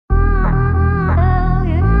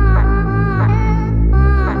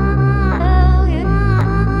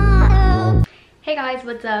guys,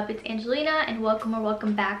 what's up? It's Angelina and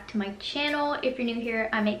welcome back to my channel. If you're new here,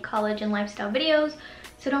 I make college and lifestyle videos,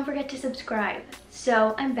 so don't forget to subscribe.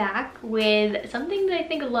 So I'm back with something that I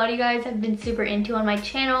think a lot of you guys have been super into on my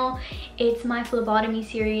channel. It's my phlebotomy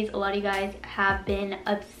series. A lot of you guys have been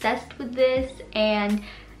obsessed with this, and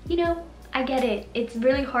you know, I get it. It's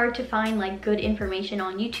really hard to find like good information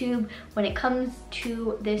on YouTube when it comes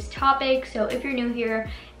to this topic. So if you're new here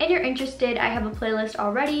and you're interested, I have a playlist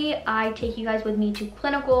already. I take you guys with me to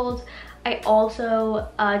clinicals. I also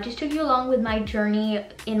just took you along with my journey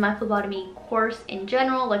in my phlebotomy course in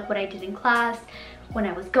general, like what I did in class, when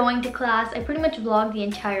I was going to class. I pretty much vlogged the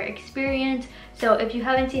entire experience. So if you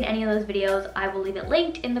haven't seen any of those videos, I will leave it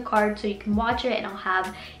linked in the card so you can watch it, and I'll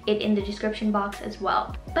have it in the description box as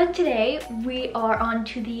well. But today we are on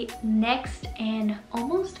to the next and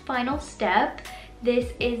almost final step.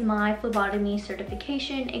 This is my phlebotomy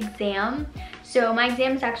certification exam. So my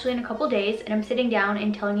exam is actually in a couple days, and I'm sitting down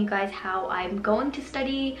and telling you guys how I'm going to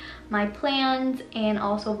study, my plans, and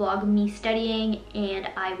also vlog me studying, and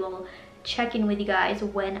I will check in with you guys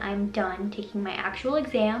when I'm done taking my actual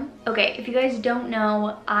exam. Okay, if you guys don't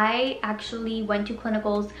know, I actually went to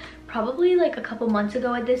clinicals probably like a couple months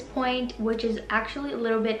ago at this point, which is actually a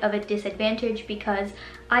little bit of a disadvantage because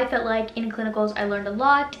I felt like in clinicals I learned a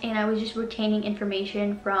lot and I was just retaining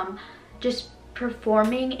information from just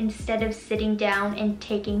performing instead of sitting down and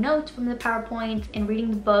taking notes from the PowerPoints and reading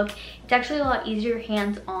the book. It's actually a lot easier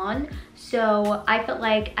hands-on, so I felt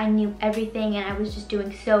like I knew everything and I was just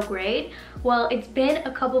doing so great. Well, it's been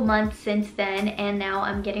a couple months since then, and now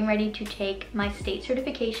I'm getting ready to take my state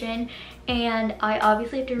certification, and I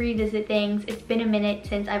obviously have to revisit things. It's been a minute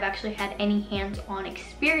since I've actually had any hands-on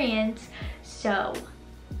experience, so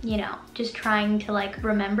you know, just trying to like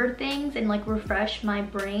remember things and like refresh my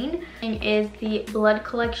brain. And is the blood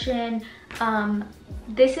collection.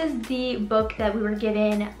 This is the book that we were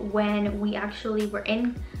given when we actually were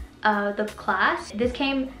in the class. This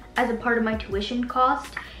came as a part of my tuition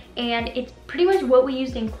cost, and it's pretty much what we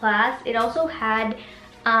used in class. It also had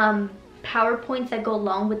PowerPoints that go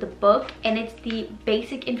along with the book, and it's the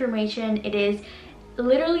basic information. It is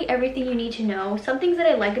literally everything you need to know. Some things that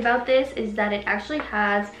I like about this is that it actually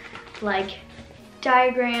has like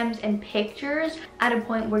diagrams and pictures at a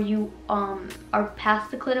point where you are past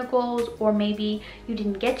the clinicals, or maybe you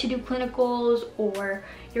didn't get to do clinicals, or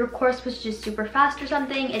your course was just super fast or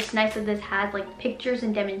something. It's nice that this has like pictures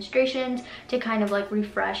and demonstrations to kind of like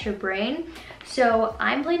refresh your brain. So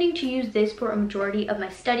I'm planning to use this for a majority of my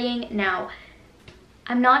studying. Now,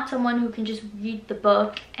 I'm not someone who can just read the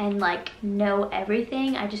book and like know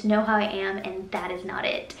everything. I just know how I am, and that is not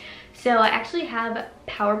it. So I actually have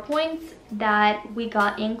PowerPoints that we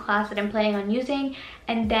got in class that I'm planning on using,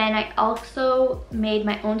 and then I also made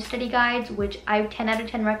my own study guides, which I 10 out of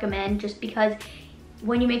 10 recommend, just because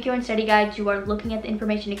when you make your own study guides, you are looking at the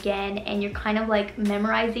information again and you're kind of like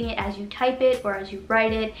memorizing it as you type it or as you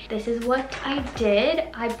write it. This is what I did.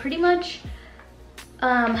 I pretty much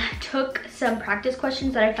took some practice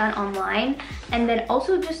questions that I found online, and then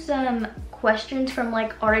also just some questions from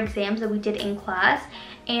like our exams that we did in class,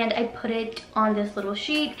 and I put it on this little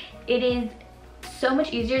sheet. It is so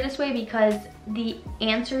much easier this way because the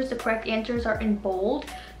answers, the correct answers, are in bold.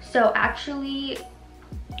 So actually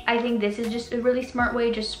I think this is just a really smart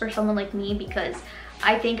way just for someone like me, because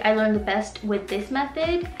I think I learned the best with this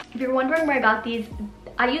method. If you're wondering where I got these,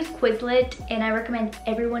 I use QUIZLET, and I recommend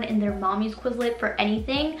everyone and their mom use QUIZLET for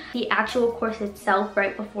anything. The actual course itself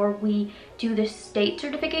right before we do the state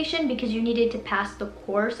certification, because you needed to pass the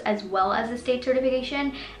course as well as the state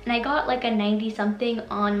certification, and I got like a 90 something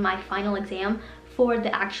on my final exam for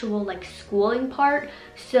the actual like schooling part.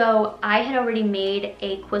 So I had already made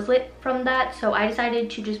a QUIZLET from that, so I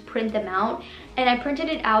decided to just print them out, and I printed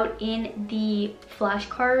it out in the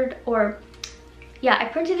flashcard, or yeah, I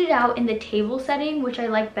printed it out in the table setting, which I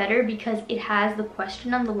like better because it has the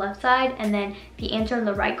question on the left side and then the answer on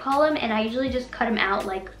the right column, and I usually just cut them out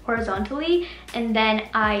like horizontally, and then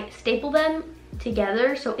I staple them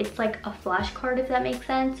together so it's like a flashcard, if that makes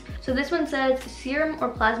sense. So this one says serum or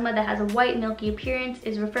plasma that has a white milky appearance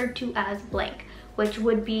is referred to as blank, which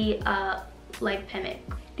would be lipemic.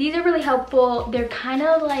 These are really helpful. They're kind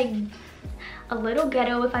of like a little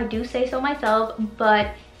ghetto if I do say so myself,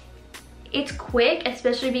 but it's quick,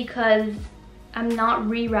 especially because I'm not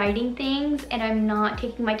rewriting things and I'm not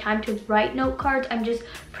taking my time to write note cards. I'm just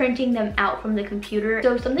printing them out from the computer.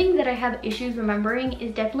 So something that I have issues remembering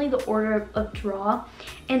is definitely the order of draw.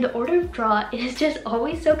 And the order of draw is just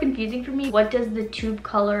always so confusing for me. What does the tube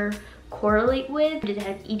color correlate with? Does it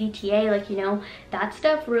have EDTA? Like, you know, that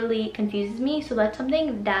stuff really confuses me. So that's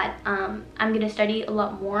something that I'm gonna study a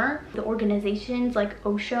lot more. The organizations like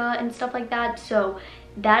OSHA and stuff like that. So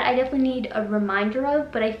that I definitely need a reminder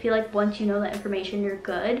of, but I feel like once you know that information, you're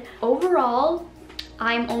good. Overall,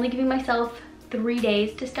 I'm only giving myself 3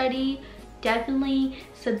 days to study. Definitely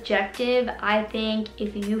subjective. I think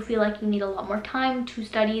if you feel like you need a lot more time to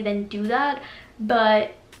study, then do that.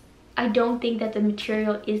 But I don't think that the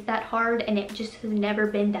material is that hard, and it just has never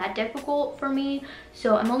been that difficult for me.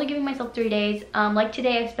 So I'm only giving myself 3 days. Like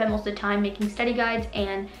today, I spent most of the time making study guides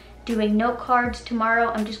and doing note cards.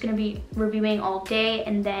 Tomorrow, I'm just gonna be reviewing all day,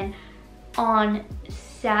 and then on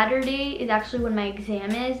Saturday is actually when my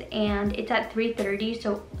exam is, and it's at 3:30,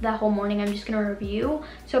 so that whole morning I'm just gonna review.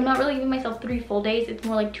 So I'm not really giving myself 3 full days, it's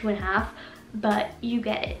more like 2.5, but you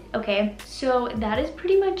get it, okay? So that is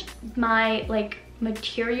pretty much my like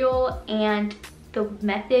material and the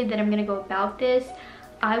method that I'm gonna go about this.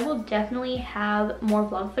 I will definitely have more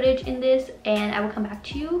vlog footage in this, and I will come back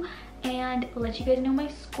to you and let you guys know my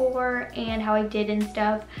score and how I did and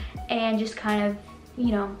stuff, and just kind of,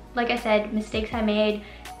 you know, like I said, mistakes I made,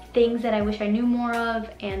 things that I wish I knew more of,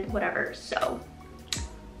 and whatever. So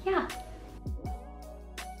yeah.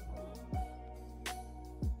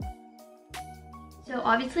 So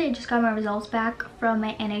obviously I just got my results back from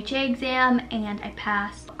my NHA exam and I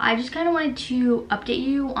passed. I just kind of wanted to update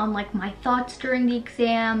you on like my thoughts during the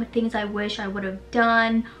exam, things I wish I would have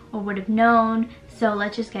done or would have known. So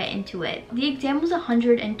let's just get into it. The exam was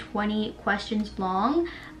 120 questions long.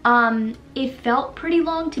 It felt pretty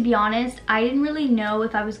long, to be honest. I didn't really know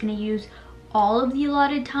if I was going to use all of the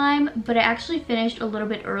allotted time, but I actually finished a little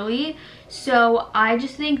bit early. So I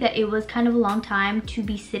just think that it was kind of a long time to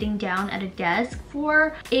be sitting down at a desk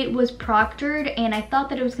for. It was proctored, and I thought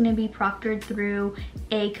that it was going to be proctored through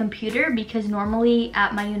a computer, because normally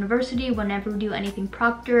at my university, whenever we do anything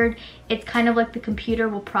proctored, it's kind of like the computer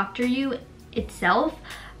will proctor you itself.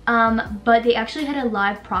 But they actually had a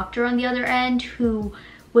live proctor on the other end who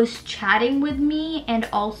was chatting with me and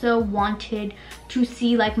also wanted to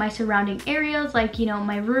see like my surrounding areas, like, you know,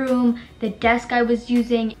 my room, the desk I was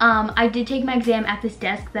using. I did take my exam at this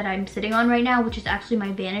desk that I'm sitting on right now, which is actually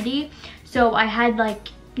my vanity. So I had like,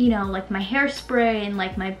 you know, like my hairspray and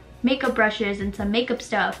like my makeup brushes and some makeup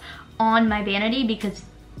stuff on my vanity, because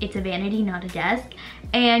it's a vanity, not a desk.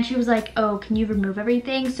 And she was like, oh, can you remove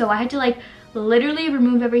everything? So I had to like literally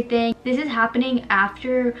remove everything. This is happening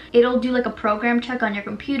after it'll do like a program check on your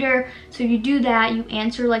computer. So you do that, you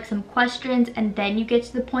answer like some questions, and then you get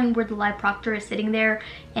to the point where the live proctor is sitting there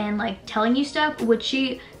and like telling you stuff, which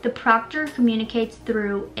the proctor communicates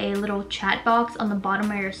through a little chat box on the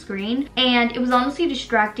bottom of your screen. And it was honestly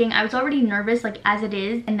distracting. I was already nervous like as it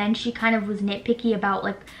is, and then she kind of was nitpicky about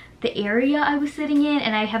like the area I was sitting in,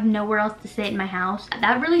 and I have nowhere else to sit in my house.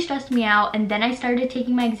 That really stressed me out. And then I started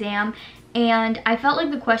taking my exam, and I felt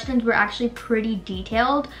like the questions were actually pretty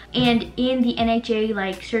detailed. And in the NHA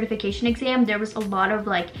like certification exam, there was a lot of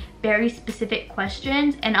like very specific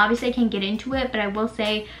questions, and obviously I can't get into it, but I will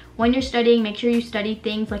say when you're studying, make sure you study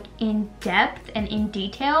things like in depth and in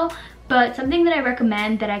detail. But something that I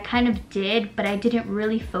recommend that I kind of did, but I didn't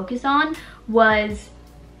really focus on, was,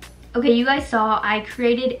 okay, you guys saw I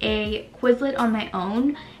created a Quizlet on my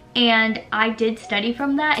own, and I did study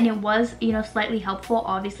from that, and it was, you know, slightly helpful,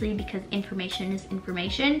 obviously, because information is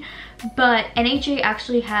information. But NHA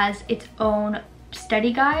actually has its own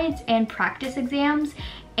study guides and practice exams,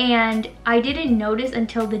 and I didn't notice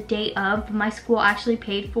until the day of. My school actually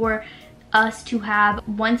paid for us to have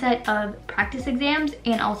one set of practice exams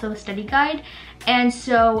and also a study guide. And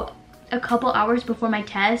so a couple hours before my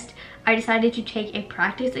test, I decided to take a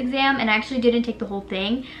practice exam, and I actually didn't take the whole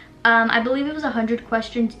thing. I believe it was 100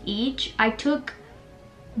 questions each. I took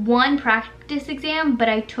one practice exam, but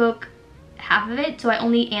I took half of it, so I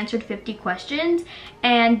only answered 50 questions,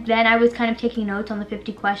 and then I was kind of taking notes on the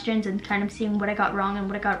 50 questions and kind of seeing what I got wrong and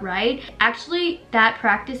what I got right. Actually, that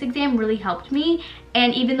practice exam really helped me,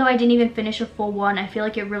 and even though I didn't even finish a full one, I feel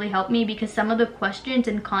like it really helped me because some of the questions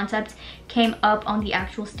and concepts came up on the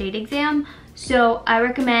actual state exam. So I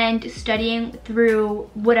recommend studying through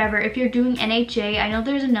whatever. If you're doing NHA, I know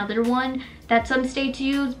there's another one that some states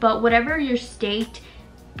use, but whatever your state,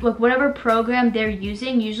 like whatever program they're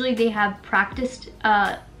using, usually they have practice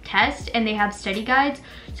tests and they have study guides.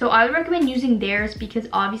 So I would recommend using theirs, because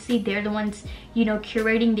obviously they're the ones, you know,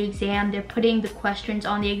 curating the exam. They're putting the questions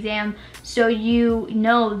on the exam, so you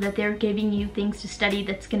know that they're giving you things to study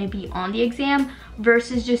that's going to be on the exam,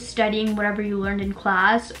 versus just studying whatever you learned in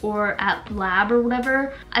class or at lab or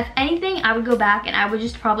whatever. If anything, I would go back and I would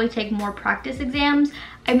just probably take more practice exams.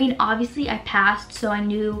 I mean, obviously I passed, so I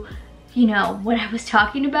knew you know, what I was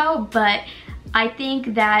talking about, but I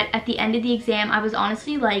think that at the end of the exam, I was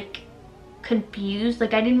honestly like confused.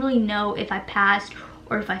 Like I didn't really know if I passed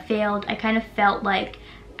or if I failed. I kind of felt like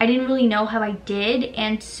I didn't really know how I did,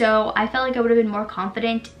 and so I felt like I would have been more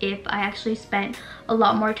confident if I actually spent a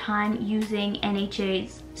lot more time using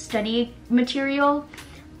NHA's study material.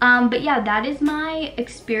 But yeah, that is my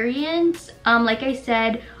experience. Like I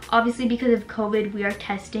said, obviously because of COVID, we are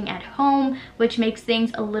testing at home, which makes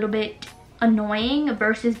things a little bit annoying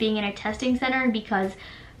versus being in a testing center, because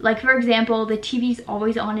like for example, the TV's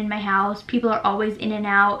always on in my house, people are always in and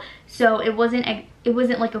out, so it wasn't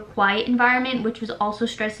like a quiet environment, which was also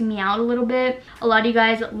stressing me out a little bit. A lot of you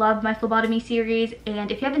guys love my phlebotomy series, and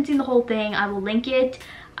if you haven't seen the whole thing, I will link it.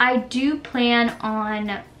 I do plan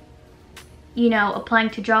on, you know, applying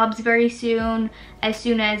to jobs very soon. As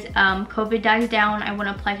soon as COVID dies down, I want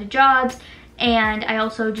to apply to jobs, and I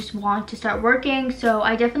also just want to start working, so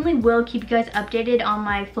I definitely will keep you guys updated on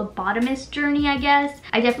my phlebotomist journey, I guess.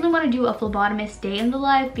 I definitely want to do a phlebotomist day in the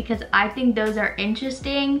life, because I think those are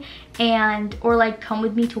interesting, and or like come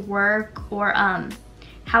with me to work, or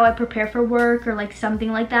how I prepare for work, or like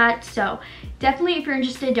something like that. So definitely, if you're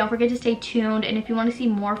interested, don't forget to stay tuned, and if you want to see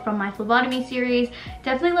more from my phlebotomy series,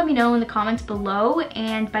 definitely let me know in the comments below,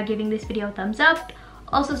 and by giving this video a thumbs up.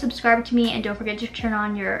 Also subscribe to me, and don't forget to turn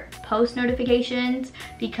on your post notifications,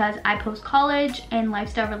 because I post college and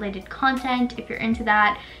lifestyle related content if you're into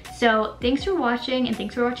that. So thanks for watching, and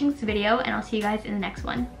thanks for watching this video, and I'll see you guys in the next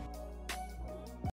one.